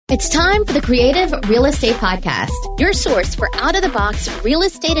It's time for the Creative Real Estate Podcast, your source for out-of-the-box real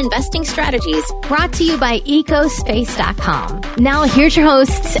estate investing strategies, brought to you by ecospace.com. Now, here's your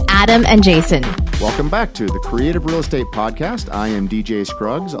hosts, Adam and Jason. Welcome back to the Creative Real Estate Podcast. I am DJ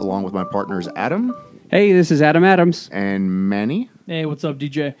Scruggs, along with my partners, Adam. Hey, this is Adam Adams. And Manny. Hey, what's up,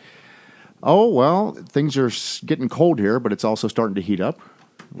 DJ? Oh, well, things are getting cold here, but it's also starting to heat up.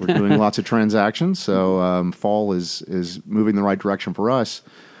 We're doing lots of transactions, so fall is moving the right direction for us.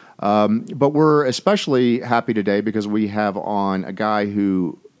 But we're especially happy today because we have on a guy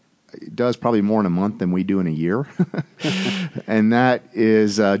who does probably more in a month than we do in a year. And that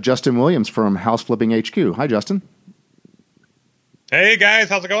is Justin Williams from House Flipping HQ. Hi, Justin. Hey, guys.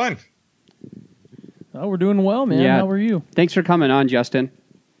 How's it going? Oh, we're doing well, man. Yeah. How are you? Thanks for coming on, Justin.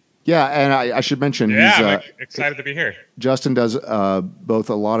 Yeah, and I should mention he's I'm excited to be here. Justin does both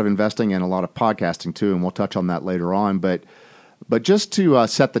a lot of investing and a lot of podcasting, too, and we'll touch on that later on. But just to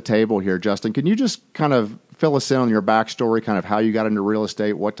set the table here, Justin, can you just kind of fill us in on your backstory, kind of how you got into real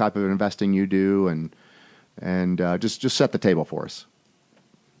estate, what type of investing you do, and just set the table for us?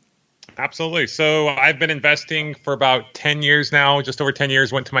 Absolutely. So I've been investing for about 10 years now, just over 10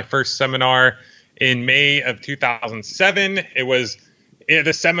 years. Went to my first seminar in May of 2007.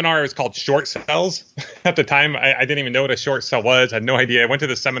 The seminar was called Short Sells. At the time, I didn't even know what a short sell was. I had no idea. I went to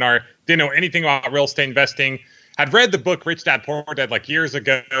the seminar, didn't know anything about real estate investing. I'd read the book Rich Dad Poor Dad like years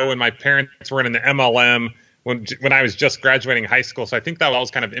ago, and my parents were in the MLM when I was just graduating high school. So I think that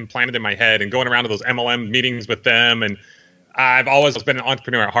was kind of implanted in my head, and going around to those MLM meetings with them. And I've always been an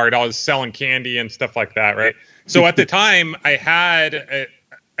entrepreneur at heart. I was selling candy and stuff like that, right? So at the time, I had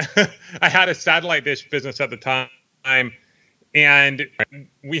a satellite dish business at the time. And I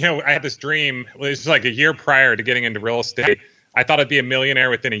had this dream. It was like a year prior to getting into real estate. I thought I'd be a millionaire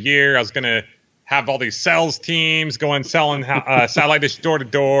within a year. I was going to have all these sales teams going selling satellite dish door to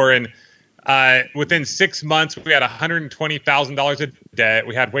door. And within 6 months, we had $120,000 of debt.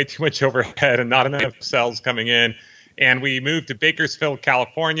 We had way too much overhead and not enough sales coming in. And we moved to Bakersfield,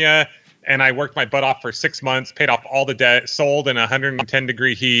 California. And I worked my butt off for 6 months, paid off all the debt, sold in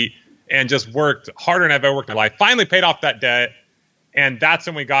 110-degree heat, and just worked harder than I've ever worked in my life. Finally paid off that debt. And that's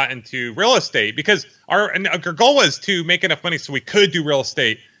when we got into real estate, because our goal was to make enough money so we could do real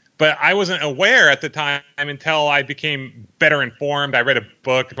estate. But I wasn't aware at the time until I became better informed. I read a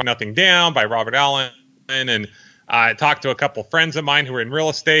book, Nothing Down, by Robert Allen, and I talked to a couple friends of mine who were in real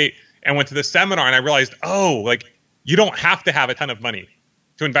estate and went to the seminar. And I realized, you don't have to have a ton of money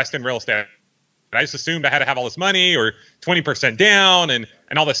to invest in real estate. I just assumed I had to have all this money or 20% down and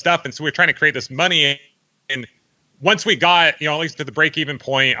all this stuff. And so we were trying to create this money. And once we got, at least to the break-even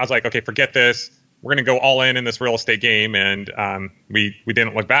point, I was like, okay, forget this. We're going to go all in this real estate game. And we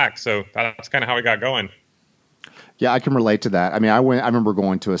didn't look back. So that's kind of how we got going. Yeah, I can relate to that. I mean, I remember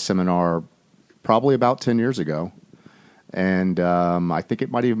going to a seminar probably about 10 years ago. And I think it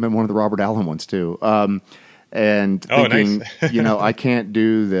might have been one of the Robert Allen ones, too. And thinking, nice. I can't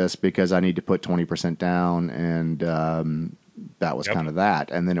do this because I need to put 20% down. And that was kind of that.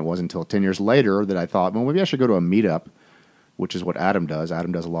 And then it wasn't until 10 years later that I thought, well, maybe I should go to a meetup, which is what Adam does.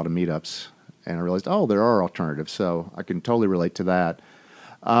 Adam does a lot of meetups. And I realized, there are alternatives. So I can totally relate to that.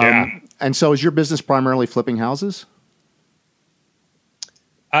 And so is your business primarily flipping houses?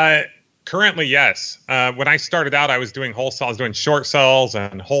 Currently, yes. When I started out, I was doing wholesale. I was doing short sells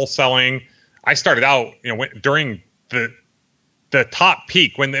and wholesaling. I started out, during the top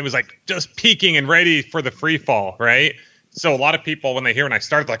peak, when it was like just peaking and ready for the free fall, right? So a lot of people, when I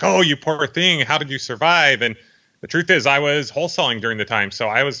started, like, oh, you poor thing, how did you survive? And the truth is, I was wholesaling during the time, so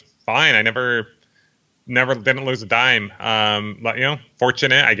I was fine. I never didn't lose a dime. But,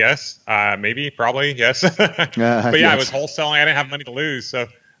 fortunate, I guess. Maybe, probably, yes. But yeah, yes. I was wholesaling. I didn't have money to lose, so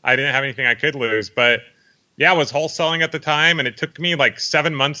I didn't have anything I could lose. But yeah, I was wholesaling at the time, and it took me like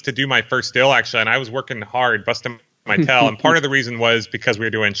 7 months to do my first deal, actually. And I was working hard, busting my tail. And part of the reason was because we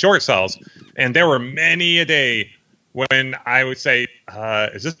were doing short sells. And there were many a day when I would say,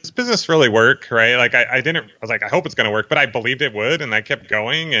 is this business really work? Right? Like I was like, I hope it's going to work, but I believed it would. And I kept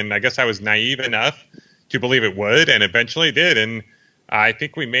going. And I guess I was naive enough to believe it would. And eventually it did. And I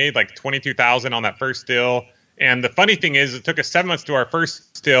think we made like $22,000 on that first deal. And the funny thing is, it took us 7 months to our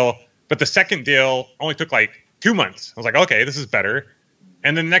first deal, but the second deal only took like 2 months. I was like, okay, this is better.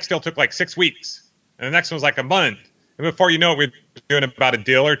 And then the next deal took like 6 weeks. And the next one was like a month. And before you know it, we're doing about a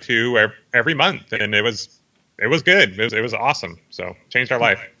deal or two every month. And it was good. It was awesome. So changed our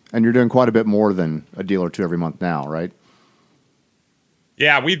life. And you're doing quite a bit more than a deal or two every month now, right?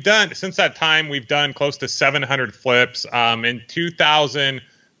 Yeah, since that time, we've done close to 700 flips. In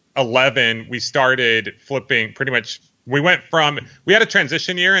 2011, we started flipping pretty much we had a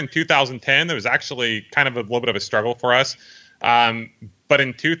transition year in 2010. That was actually kind of a little bit of a struggle for us. But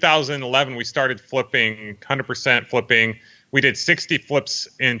in 2011, we started flipping, 100% flipping. We did 60 flips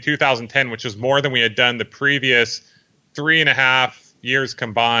in 2010, which was more than we had done the previous 3.5 years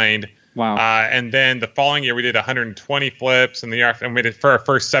combined. Wow. And then the following year, we did 120 flips, and the year after, and we did for our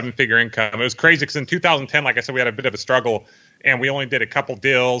first 7-figure income. It was crazy because in 2010, like I said, we had a bit of a struggle, and we only did a couple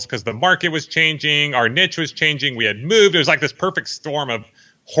deals because the market was changing, our niche was changing, we had moved. It was like this perfect storm of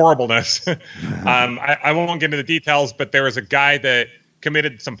horribleness. I won't get into the details, but there was a guy that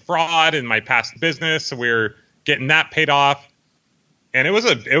committed some fraud in my past business, so we were getting that paid off. And it was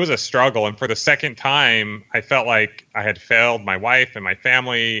a struggle. And for the second time, I felt like I had failed my wife and my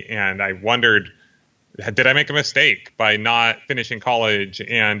family. And I wondered, did I make a mistake by not finishing college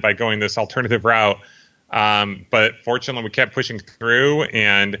and by going this alternative route? But fortunately, we kept pushing through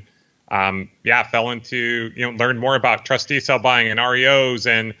and, fell into, learned more about trustee sale buying and REOs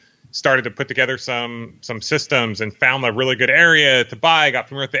and started to put together some systems and found a really good area to buy, got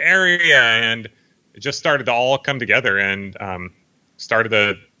familiar with the area, and it just started to all come together. And,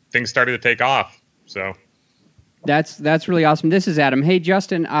 things started to take off. So That's really awesome. This is Adam. Hey,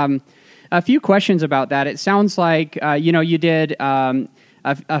 Justin, a few questions about that. It sounds like, you did a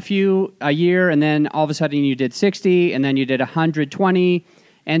year, and then all of a sudden you did 60, and then you did 120.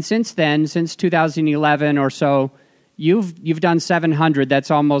 And since then, since 2011 or so, you've done 700. That's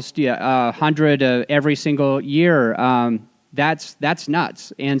almost 100 every single year. That's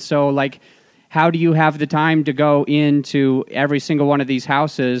nuts. And so, like, how do you have the time to go into every single one of these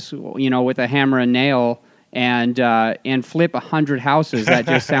houses, with a hammer and nail and flip 100 houses? That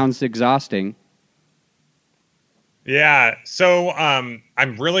just sounds exhausting. Yeah. So I'm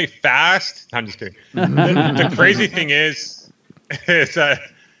really fast. I'm just kidding. The crazy thing is that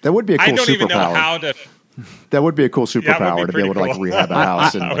would be a cool I don't even know superpower. how to. That would be a cool superpower to be able to like cool. rehab a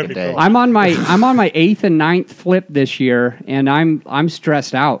house in like a day. cool. I'm on my 8th and 9th flip this year, and I'm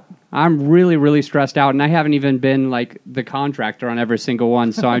stressed out. I'm really, really stressed out, and I haven't even been like the contractor on every single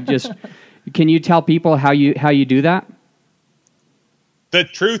one. So I'm just. Can you tell people how you do that? The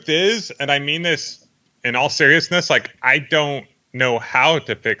truth is, and I mean this in all seriousness, like I don't know how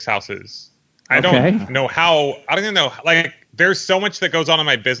to fix houses. I don't know how. I don't even know. Like, there's so much that goes on in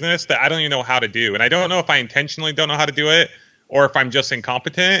my business that I don't even know how to do, and I don't know if I intentionally don't know how to do it or if I'm just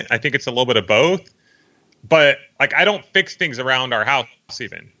incompetent. I think it's a little bit of both. But like, I don't fix things around our house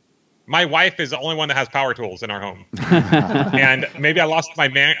even. My wife is the only one that has power tools in our home. And maybe I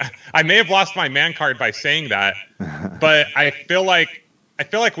may have lost my man card by saying that, but I feel like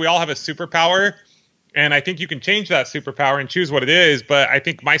we all have a superpower, and I think you can change that superpower and choose what it is. But I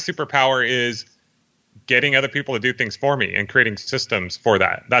think my superpower is getting other people to do things for me and creating systems for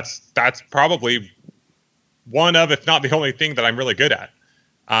that. That's probably one of, if not the only thing that I'm really good at.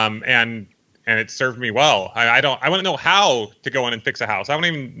 And it served me well. I want to know how to go in and fix a house. I don't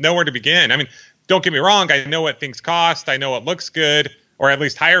even know where to begin. I mean, don't get me wrong. I know what things cost. I know what looks good, or at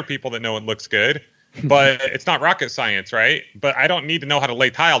least hire people that know it looks good. But it's not rocket science, right? But I don't need to know how to lay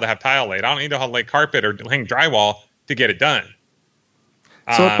tile to have tile laid. I don't need to know how to lay carpet or hang drywall to get it done.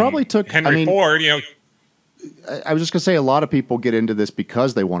 So it probably took Henry Ford. I was just going to say a lot of people get into this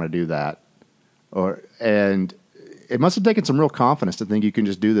because they want to do that, and it must have taken some real confidence to think you can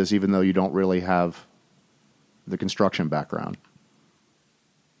just do this, even though you don't really have the construction background.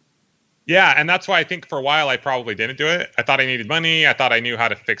 Yeah, and that's why I think for a while I probably didn't do it. I thought I needed money. I thought I knew how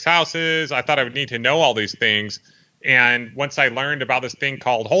to fix houses. I thought I would need to know all these things. And once I learned about this thing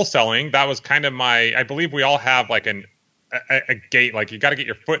called wholesaling, that was kind of I believe we all have like a gate. Like, you got to get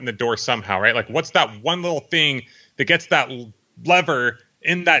your foot in the door somehow, right? Like, what's that one little thing that gets that lever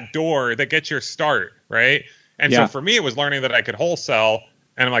in that door that gets your start, right? And so for me, it was learning that I could wholesale,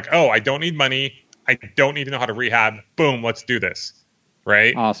 and I'm like, oh, I don't need money. I don't need to know how to rehab. Boom, let's do this.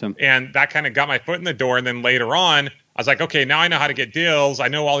 Right? Awesome. And that kind of got my foot in the door. And then later on, I was like, okay, now I know how to get deals. I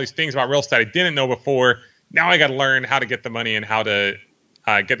know all these things about real estate I didn't know before. Now I got to learn how to get the money and how to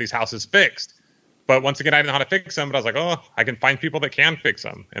get these houses fixed. But once again, I didn't know how to fix them. But I was like, oh, I can find people that can fix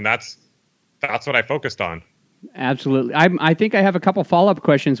them. And that's what I focused on. Absolutely. I think I have a couple follow-up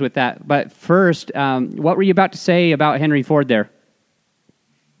questions with that. But first, what were you about to say about Henry Ford there?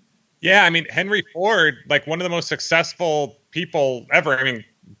 Yeah, I mean, Henry Ford, like one of the most successful people ever. I mean,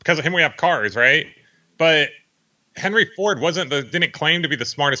 because of him, we have cars, right? But Henry Ford didn't claim to be the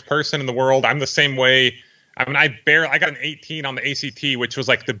smartest person in the world. I'm the same way. I mean, I got an 18 on the ACT, which was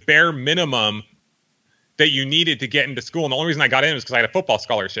like the bare minimum that you needed to get into school. And the only reason I got in was because I had a football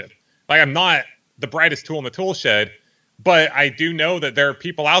scholarship. Like, I'm not the brightest tool in the tool shed, But I do know that there are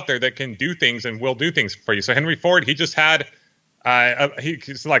people out there that can do things and will do things for you. So Henry Ford, he just had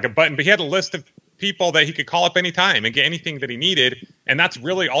he's like a button, but he had a list of people that he could call up anytime and get anything that he needed. And that's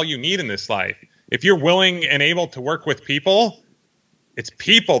really all you need in this life. If you're willing and able to work with people, it's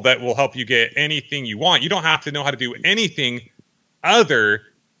people that will help you get anything you want. You don't have to know how to do anything other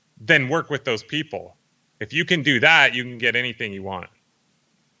than work with those people. If you can do that, you can get anything you want.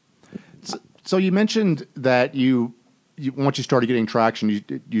 So you mentioned that you once you started getting traction,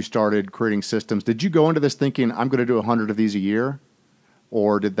 you started creating systems. Did you go into this thinking, I'm going to do 100 of these a year?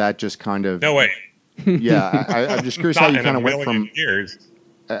 Or did that just kind of... No way. Yeah, I'm just curious how you kind of went from... years.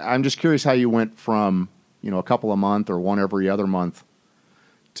 I'm just curious how you went from, a couple a month or one every other month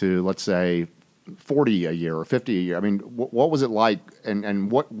to, let's say, 40 a year or 50 a year. I mean, what was it like,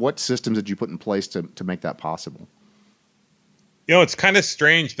 and what systems did you put in place to make that possible? It's kind of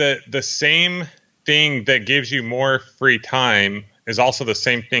strange that the same thing that gives you more free time is also the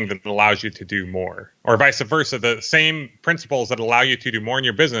same thing that allows you to do more, or vice versa. The same principles that allow you to do more in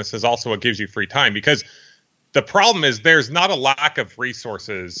your business is also what gives you free time, because the problem is there's not a lack of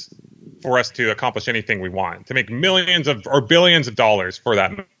resources for us to accomplish anything we want, to make millions or billions of dollars for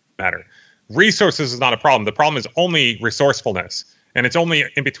that matter. Resources is not a problem. The problem is only resourcefulness, and it's only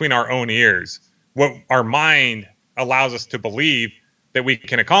in between our own ears. What our mind allows us to believe that we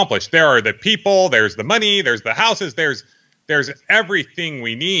can accomplish. There are the people, there's the money, there's the houses, there's everything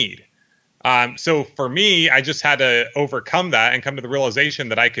we need. So for me, I just had to overcome that and come to the realization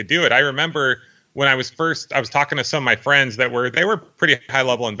that I could do it. I remember when I was talking to some of my friends they were pretty high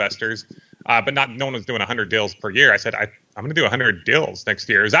level investors, but no one was doing 100 deals per year. I said, I'm going to do 100 deals next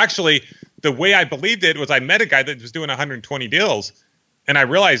year. It was actually the way I believed it was I met a guy that was doing 120 deals. And I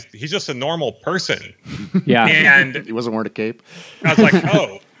realized he's just a normal person. Yeah. And he wasn't wearing a cape. I was like,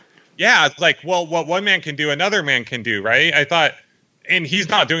 oh, yeah. It's like, well, what one man can do, another man can do, right? I thought, and he's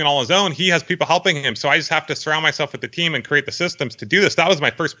not doing it all on his own. He has people helping him. So I just have to surround myself with the team and create the systems to do this. That was my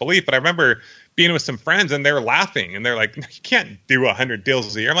first belief. But I remember being with some friends and they were laughing and they're like, you can't do 100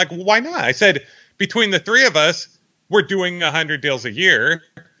 deals a year. I'm like, well, why not? I said, between the three of us, we're doing 100 deals a year.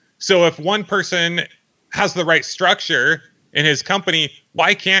 So if one person has the right structure in his company,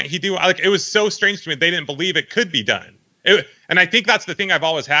 why can't he do it was so strange to me. They didn't believe it could be done. And I think that's the thing I've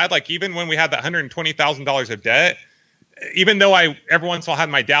always had. Like, even when we had that $120,000 of debt, even though I every once in a while had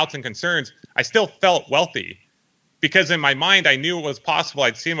my doubts and concerns, I still felt wealthy because in my mind, I knew it was possible.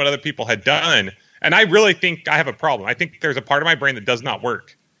 I'd seen what other people had done. And I really think I have a problem. I think there's a part of my brain that does not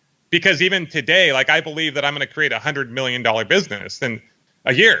work, because even today, like, I believe that I'm going to create $100 million business in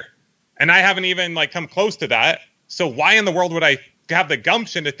a year. And I haven't even come close to that. So why in the world would I have the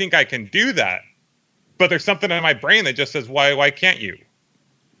gumption to think I can do that? But there's something in my brain that just says, why can't you?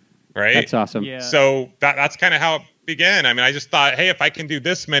 Right? That's awesome. Yeah. So that's kind of how it began. I mean, I just thought, hey, if I can do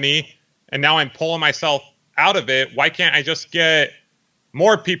this many and now I'm pulling myself out of it, why can't I just get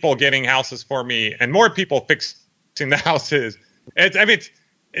more people getting houses for me and more people fixing the houses?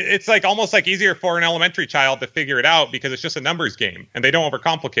 It's like almost like easier for an elementary child to figure it out because it's just a numbers game and they don't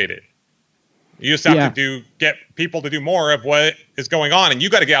overcomplicate it. You just have to get people to do more of what is going on, and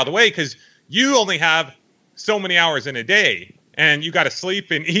you got to get out of the way because you only have so many hours in a day, and you got to sleep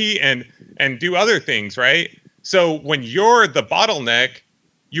and eat and do other things, right? So when you're the bottleneck,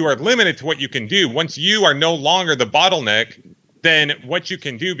 you are limited to what you can do. Once you are no longer the bottleneck, then what you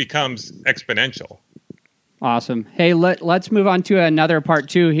can do becomes exponential. Awesome. Hey, let's move on to another part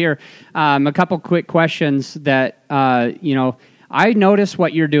two here. A couple quick questions that I notice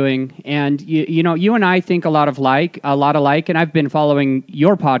what you're doing, and you and I think a lot alike, and I've been following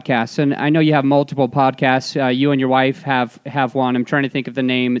your podcasts, and I know you have multiple podcasts. You and your wife have one. I'm trying to think of the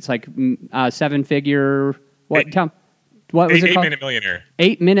name. It's like 7-figure. What was it called? 8-Minute Millionaire.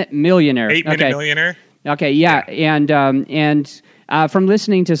 8-Minute Millionaire. 8-Minute Millionaire. Okay, yeah. And from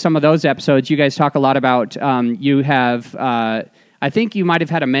listening to some of those episodes, you guys talk a lot about you have. I think you might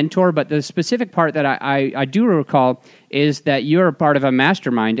have had a mentor, but the specific part that I do recall is that you're a part of a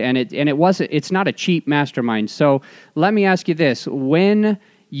mastermind, and it's not a cheap mastermind. So let me ask you this: when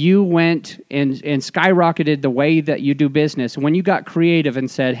you went and skyrocketed the way that you do business, when you got creative and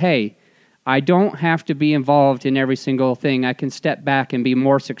said, "Hey, I don't have to be involved in every single thing. I can step back and be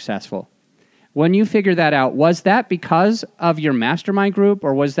more successful." When you figured that out, was that because of your mastermind group,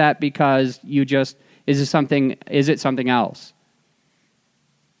 or was that because is it something else?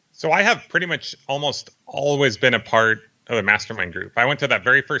 So I have pretty much almost always been a part of the mastermind group. I went to that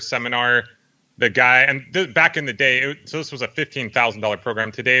very first seminar. The guy, and back in the day, so this was a $15,000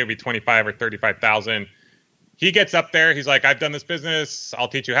 program. Today it would be $25,000 or $35,000. He gets up there. He's like, "I've done this business. I'll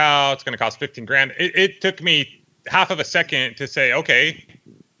teach you how. It's going to cost $15,000. It took me half of a second to say, okay,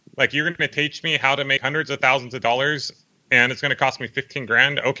 like you're going to teach me how to make hundreds of thousands of dollars and it's going to cost me 15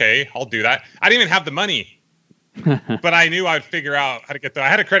 grand. Okay, I'll do that. I didn't even have the money, but I knew I'd figure out how to get there. I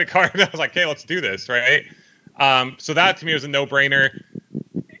had a credit card and I was like, hey, let's do this. Right. So that to me was a no-brainer.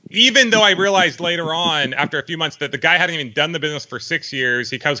 Even though I realized later on, after a few months, that the guy hadn't even done the business for 6 years.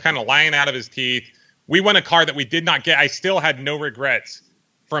 He was kind of lying out of his teeth. We won a car that we did not get. I still had no regrets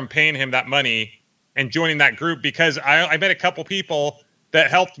from paying him that money and joining that group because I met a couple people that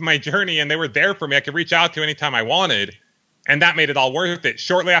helped my journey and they were there for me. I could reach out to anytime I wanted. And that made it all worth it.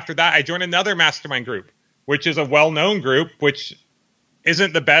 Shortly after that, I joined another mastermind group, which is a well-known group, which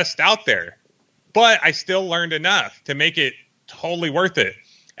isn't the best out there. But I still learned enough to make it totally worth it.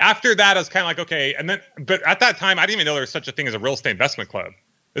 After that, I was kind of like, okay. But at that time, I didn't even know there was such a thing as a real estate investment club.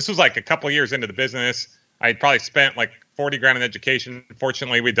 This was like a couple of years into the business. I'd probably spent like 40 grand in education.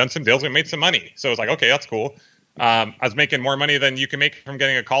 Fortunately, we'd done some deals. We made some money. So it was like, okay, that's cool. I was making more money than you can make from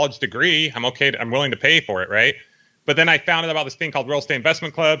getting a college degree. I'm okay. I'm willing to pay for it, right? But then I found out about this thing called real estate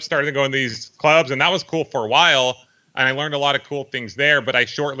investment clubs, started to go in these clubs, and that was cool for a while. And I learned a lot of cool things there, but I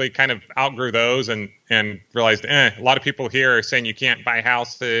shortly kind of outgrew those and realized, a lot of people here are saying you can't buy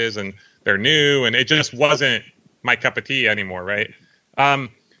houses and they're new, and it just wasn't my cup of tea anymore, right? And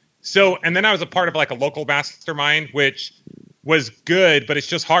then I was a part of like a local mastermind, which was good, but it's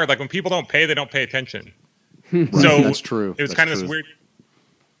just hard. Like when people don't pay, they don't pay attention. So that's true. It was kind of this weird.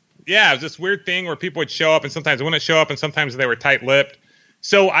 Yeah, it was this weird thing where people would show up and sometimes they wouldn't show up and sometimes they were tight-lipped.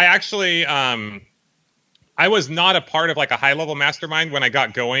 So I actually, I was not a part of like a high-level mastermind when I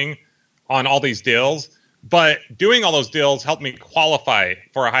got going on all these deals, but doing all those deals helped me qualify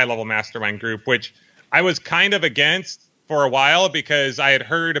for a high-level mastermind group, which I was kind of against for a while because I had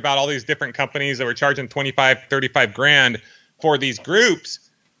heard about all these different companies that were charging 25, 35 grand for these groups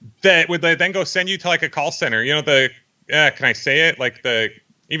that would then go send you to like a call center. You know, can I say it? Like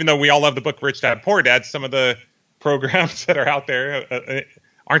even though we all love the book Rich Dad Poor Dad, some of the programs that are out there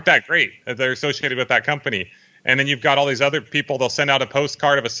aren't that great. They're associated with that company. And then you've got all these other people. They'll send out a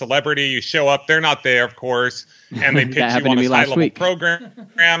postcard of a celebrity. You show up. They're not there, of course. And they pitch you on this high-level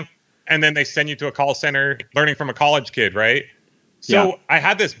program. And then they send you to a call center learning from a college kid, right? So I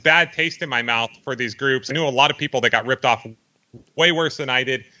had this bad taste in my mouth for these groups. I knew a lot of people that got ripped off way worse than I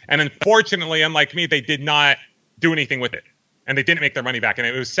did. And unfortunately, unlike me, they did not do anything with it. And they didn't make their money back. And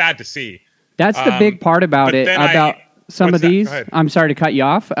it was sad to see. That's the big part about it. Some of these, I'm sorry to cut you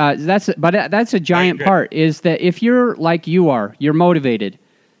off. That's a giant part is that if you're like you are, you're motivated,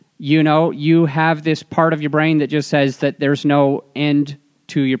 you have this part of your brain that just says that there's no end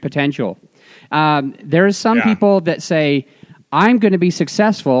to your potential. There's some people that say, I'm going to be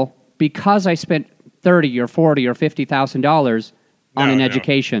successful because I spent $30 or $40 or $50,000 on an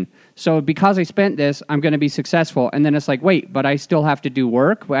education. So because I spent this, I'm going to be successful. And then it's like, wait, but I still have to do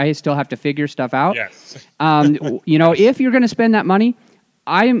work. I still have to figure stuff out. Yes. If you're going to spend that money,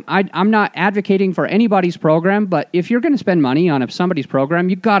 I'm not advocating for anybody's program, but if you're going to spend money on somebody's program,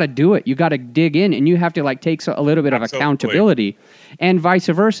 you got to do it. You got to dig in, and you have to take a little bit of accountability, and vice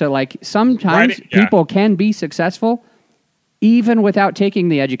versa. Like sometimes people can be successful even without taking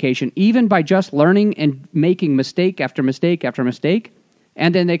the education, even by just learning and making mistake after mistake after mistake,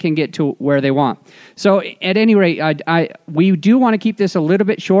 and then they can get to where they want. So at any rate, we do want to keep this a little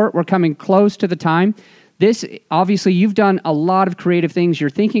bit short. We're coming close to the time. This, obviously, you've done a lot of creative things.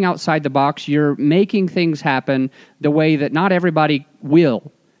 You're thinking outside the box. You're making things happen the way that not everybody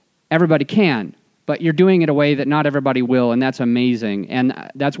will. Everybody can, but you're doing it a way that not everybody will, and that's amazing.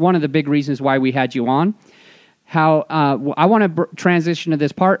 And that's one of the big reasons why we had you on. I want to transition to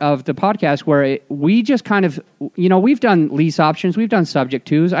this part of the podcast where we just kind of, we've done lease options, we've done subject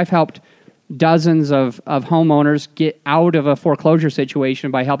twos. I've helped dozens of homeowners get out of a foreclosure situation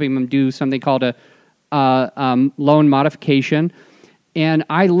by helping them do something called a loan modification. And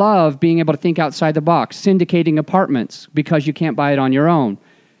I love being able to think outside the box, syndicating apartments because you can't buy it on your own.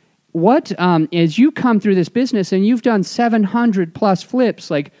 As you come through this business and you've done 700 plus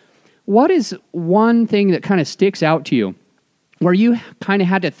flips, what is one thing that kind of sticks out to you where you kind of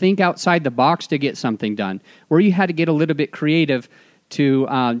had to think outside the box to get something done, where you had to get a little bit creative to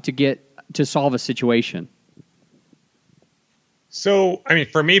solve a situation? So, I mean,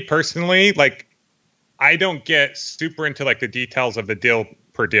 for me personally, I don't get super into the details of the deal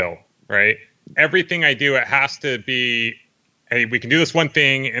per deal, right? Everything I do, it has to be, hey, we can do this one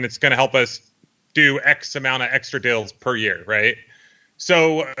thing and it's going to help us do X amount of extra deals per year, right?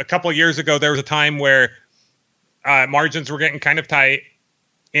 So a couple of years ago, there was a time where margins were getting kind of tight.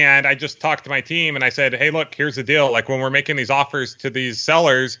 And I just talked to my team and I said, hey, look, here's the deal. When we're making these offers to these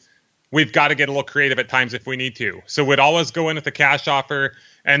sellers, we've got to get a little creative at times if we need to. So we'd always go in with a cash offer.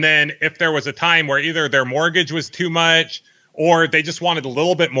 And then if there was a time where either their mortgage was too much or they just wanted a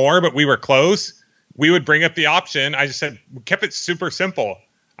little bit more, but we were close, we would bring up the option. I just said, we kept it super simple.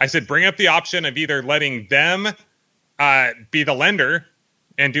 I said, bring up the option of either letting them be the lender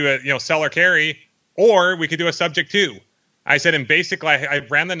and do a seller carry, or we could do a subject to. I said, and basically I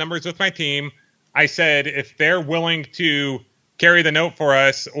ran the numbers with my team. I said, if they're willing to carry the note for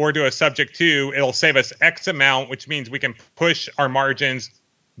us or do a subject to, it'll save us X amount, which means we can push our margins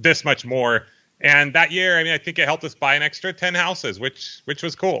this much more. And that year, I think it helped us buy an extra 10 houses, which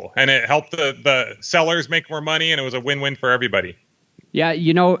was cool. And it helped the sellers make more money, and it was a win-win for everybody. Yeah,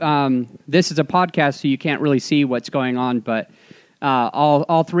 this is a podcast, so you can't really see what's going on, but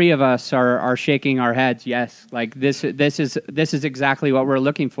all three of us are shaking our heads. Yes, like this is exactly what we're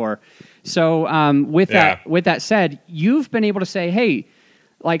looking for. So with that said, you've been able to say, hey,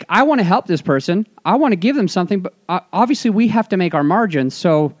 like, I want to help this person, I want to give them something, but obviously we have to make our margins.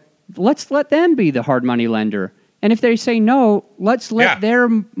 So let's let them be the hard money lender. And if they say no, let's let their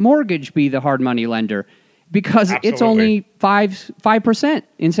mortgage be the hard money lender, because Absolutely. It's only 5%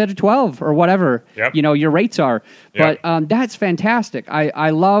 instead of 12 or whatever your rates are. Yep. But that's fantastic. I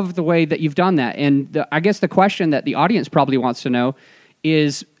love the way that you've done that. And I guess the question that the audience probably wants to know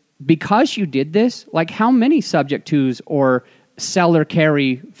is, because you did this, like, how many subject twos or seller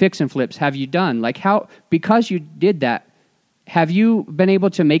carry fix and flips have you done? Like, because you did that, have you been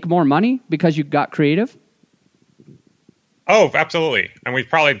able to make more money because you got creative? Oh, absolutely. And we've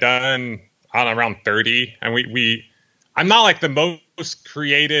probably done around 30. And I'm not like the most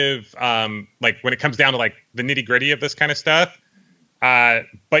creative, like when it comes down to like the nitty gritty of this kind of stuff.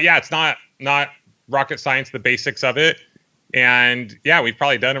 But yeah, it's not rocket science, the basics of it. And yeah, we've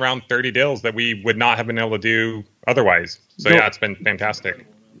probably done around 30 deals that we would not have been able to do otherwise. So yeah, it's been fantastic.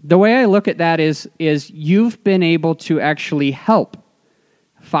 The way I look at that is you've been able to actually help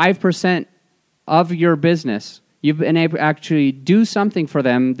 5% of your business. You've been able to actually do something for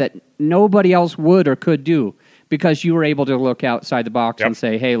them that nobody else would or could do, because you were able to look outside the box and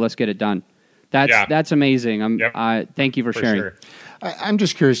say, hey, let's get it done. That's amazing. Thank you for sharing. Sure. I'm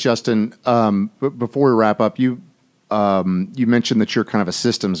just curious, Justin, before we wrap up, you mentioned that you're kind of a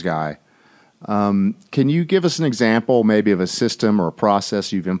systems guy. Can you give us an example maybe of a system or a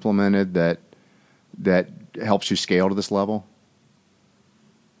process you've implemented that helps you scale to this level?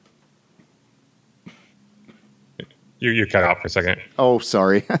 You cut out for a second. Oh,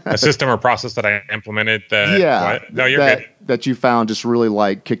 sorry. A system or process that I implemented that... What? No, you're good. That you found just really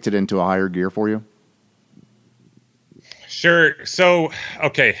like kicked it into a higher gear for you? Sure. So,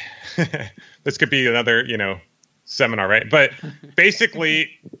 okay. This could be another, seminar, right? But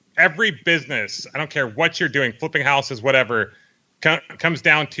basically, every business, I don't care what you're doing, flipping houses, whatever, comes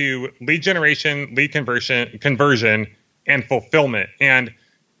down to lead generation, lead conversion, and fulfillment. And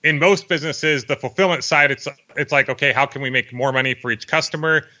in most businesses, the fulfillment side, it's like, okay, how can we make more money for each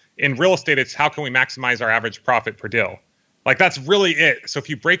customer? In real estate, it's how can we maximize our average profit per deal? Like, that's really it. So if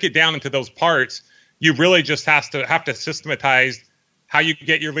you break it down into those parts, you really just have to systematize how you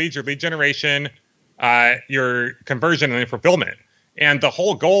get your leads, your lead generation, your conversion, and your fulfillment. And the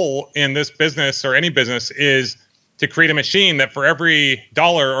whole goal in this business or any business is to create a machine that for every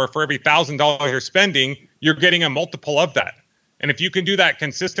dollar or for every $1,000 you're spending, you're getting a multiple of that. And if you can do that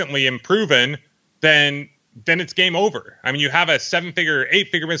consistently and proven, then it's game over. I mean, you have a 7-figure,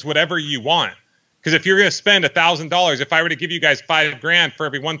 8-figure business, whatever you want. Because if you're going to spend $1,000, if I were to give you guys $5,000 for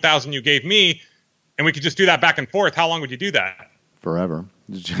every 1,000 you gave me, and we could just do that back and forth, how long would you do that? Forever.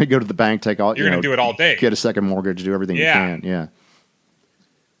 Go to the bank, take all. You're going to do it all day. Get a second mortgage, do everything you can. Yeah.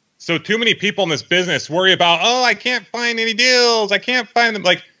 So too many people in this business worry about, I can't find any deals. I can't find them.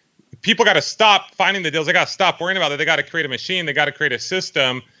 Like, people got to stop finding the deals. They got to stop worrying about it. They got to create a machine. They got to create a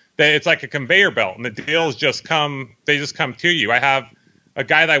system that it's like a conveyor belt, and the deals just come. They just come to you. I have a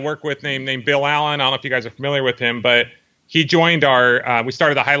guy that I work with named Bill Allen. I don't know if you guys are familiar with him, but he joined we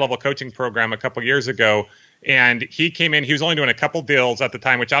started a high-level coaching program a couple years ago, and he came in. He was only doing a couple deals at the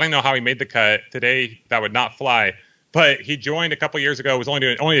time, which I don't know how he made the cut. Today, that would not fly. But he joined a couple years ago, was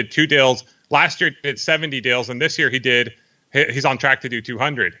only did 2 deals. Last year, did 70 deals, and this year he's on track to do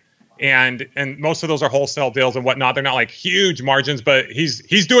 200. And most of those are wholesale deals and whatnot. They're not like huge margins, but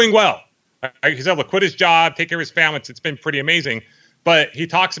he's doing well. He's able to quit his job, take care of his family. It's been pretty amazing. But he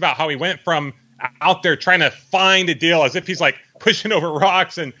talks about how he went from out there trying to find a deal as if he's like pushing over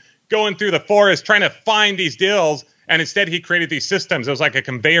rocks and going through the forest trying to find these deals. And instead he created these systems. It was like a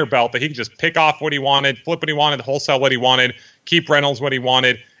conveyor belt that he could just pick off what he wanted, flip what he wanted, wholesale what he wanted, keep rentals what he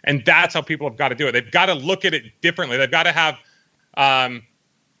wanted. And that's how people have got to do it. They've got to look at it differently. They've got to have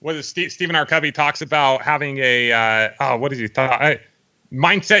Stephen R. Covey talks about having a what did he thought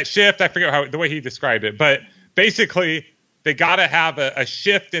mindset shift. I forget the way he described it, but basically they got to have a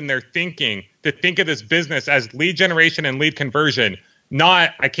shift in their thinking to think of this business as lead generation and lead conversion.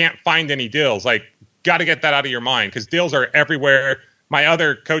 Not I can't find any deals. Like, got to get that out of your mind because deals are everywhere. My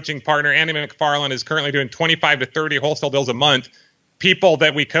other coaching partner, Andy McFarland, is currently doing 25 to 30 wholesale deals a month. People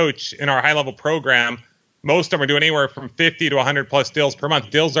that we coach in our high-level program, most of them are doing anywhere from 50 to 100 plus deals per month.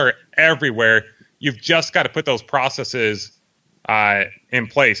 Deals are everywhere. You've just got to put those processes in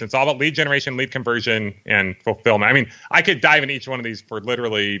place. It's all about lead generation, lead conversion, and fulfillment. I mean, I could dive into each one of these for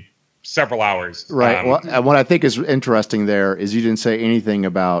literally several hours. Right. Well, what I think is interesting there is you didn't say anything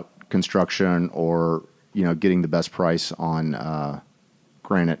about construction or, getting the best price on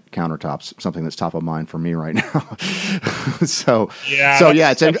granite countertops, something that's top of mind for me right now. It's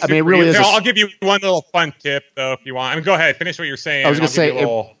it really is. I'll give you one little fun tip though, if you want. I mean, go ahead, finish what you're saying. I was going to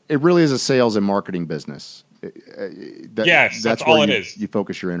say it really is a sales and marketing business. That's all it is. You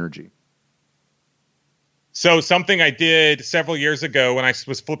focus your energy. So something I did several years ago when I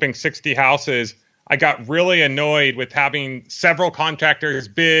was flipping 60 houses, I got really annoyed with having several contractors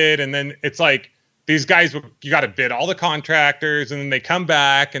bid, and then it's like, these guys, you got to bid all the contractors, and then they come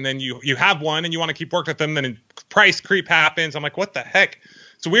back, and then you have one, and you want to keep working with them, and price creep happens. I'm like, what the heck?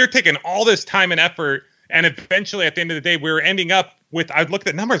 So we were taking all this time and effort, and eventually, at the end of the day, we were ending up with, I looked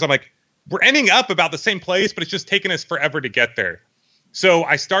at numbers, I'm like, we're ending up about the same place, but it's just taking us forever to get there. So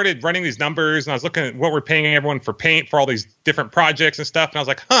I started running these numbers, and I was looking at what we're paying everyone for paint for all these different projects and stuff, and I was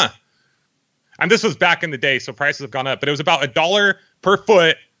like, and this was back in the day, so prices have gone up, but it was about $1 per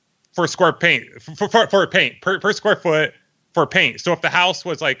foot for square paint for paint per square foot for paint. So if the house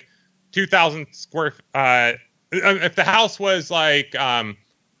was like 2,000 square, if the house was like 2,000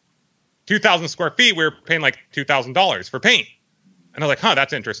 square feet, we were paying like $2,000 for paint. And I was like,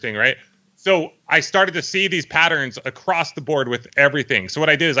 that's interesting, right? So I started to see these patterns across the board with everything. So what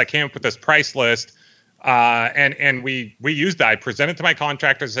I did is I came up with this price list, and we used that. I presented to my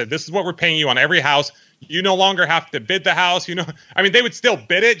contractors, said, this is what we're paying you on every house. You no longer have to bid the house. They would still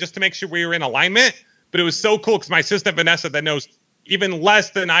bid it just to make sure we were in alignment. But it was so cool because my assistant, Vanessa, that knows even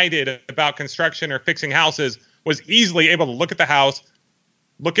less than I did about construction or fixing houses, was easily able to look at the house,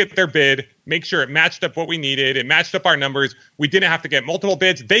 look at their bid, make sure it matched up what we needed. It matched up our numbers. We didn't have to get multiple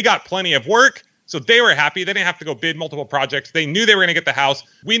bids. They got plenty of work, so they were happy. They didn't have to go bid multiple projects. They knew they were going to get the house.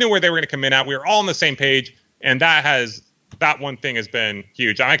 We knew where they were going to come in at. We were all on the same page, and that one thing has been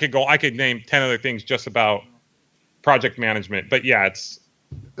huge. I could name 10 other things just about project management, but yeah,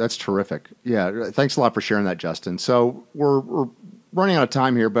 that's terrific. Yeah. Thanks a lot for sharing that, Justin. So we're running out of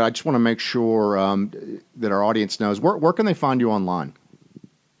time here, but I just want to make sure that our audience knows where can they find you online?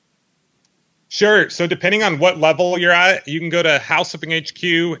 Sure. So depending on what level you're at, you can go to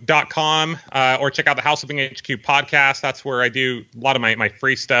houseflippinghq.com or check out the House Flipping HQ podcast. That's where I do a lot of my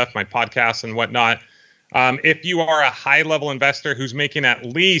free stuff, my podcasts and whatnot. If you are a high-level investor who's making at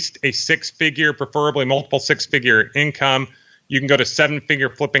least a six-figure, preferably multiple six-figure income, you can go to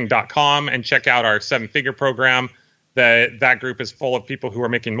sevenfigureflipping.com and check out our seven-figure program. That group is full of people who are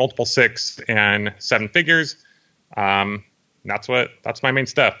making multiple six and seven figures. That's my main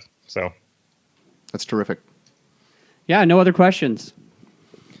stuff. So that's terrific. Yeah, no other questions.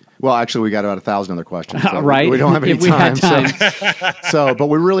 Well, actually, we got about 1,000 other questions. So right. We don't have any time. But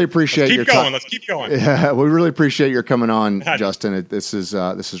we really appreciate your time. Let's keep going. Yeah, we really appreciate your coming on, Justin. This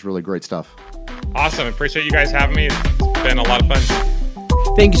is really great stuff. Awesome. Appreciate you guys having me. It's been a lot of fun.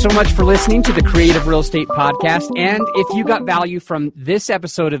 Thank you so much for listening to the Creative Real Estate Podcast. And if you got value from this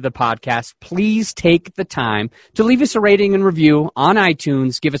episode of the podcast, please take the time to leave us a rating and review on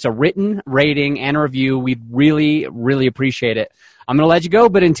iTunes. Give us a written rating and a review. We'd really, really appreciate it. I'm going to let you go,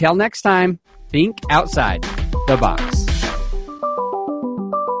 but until next time, think outside the box.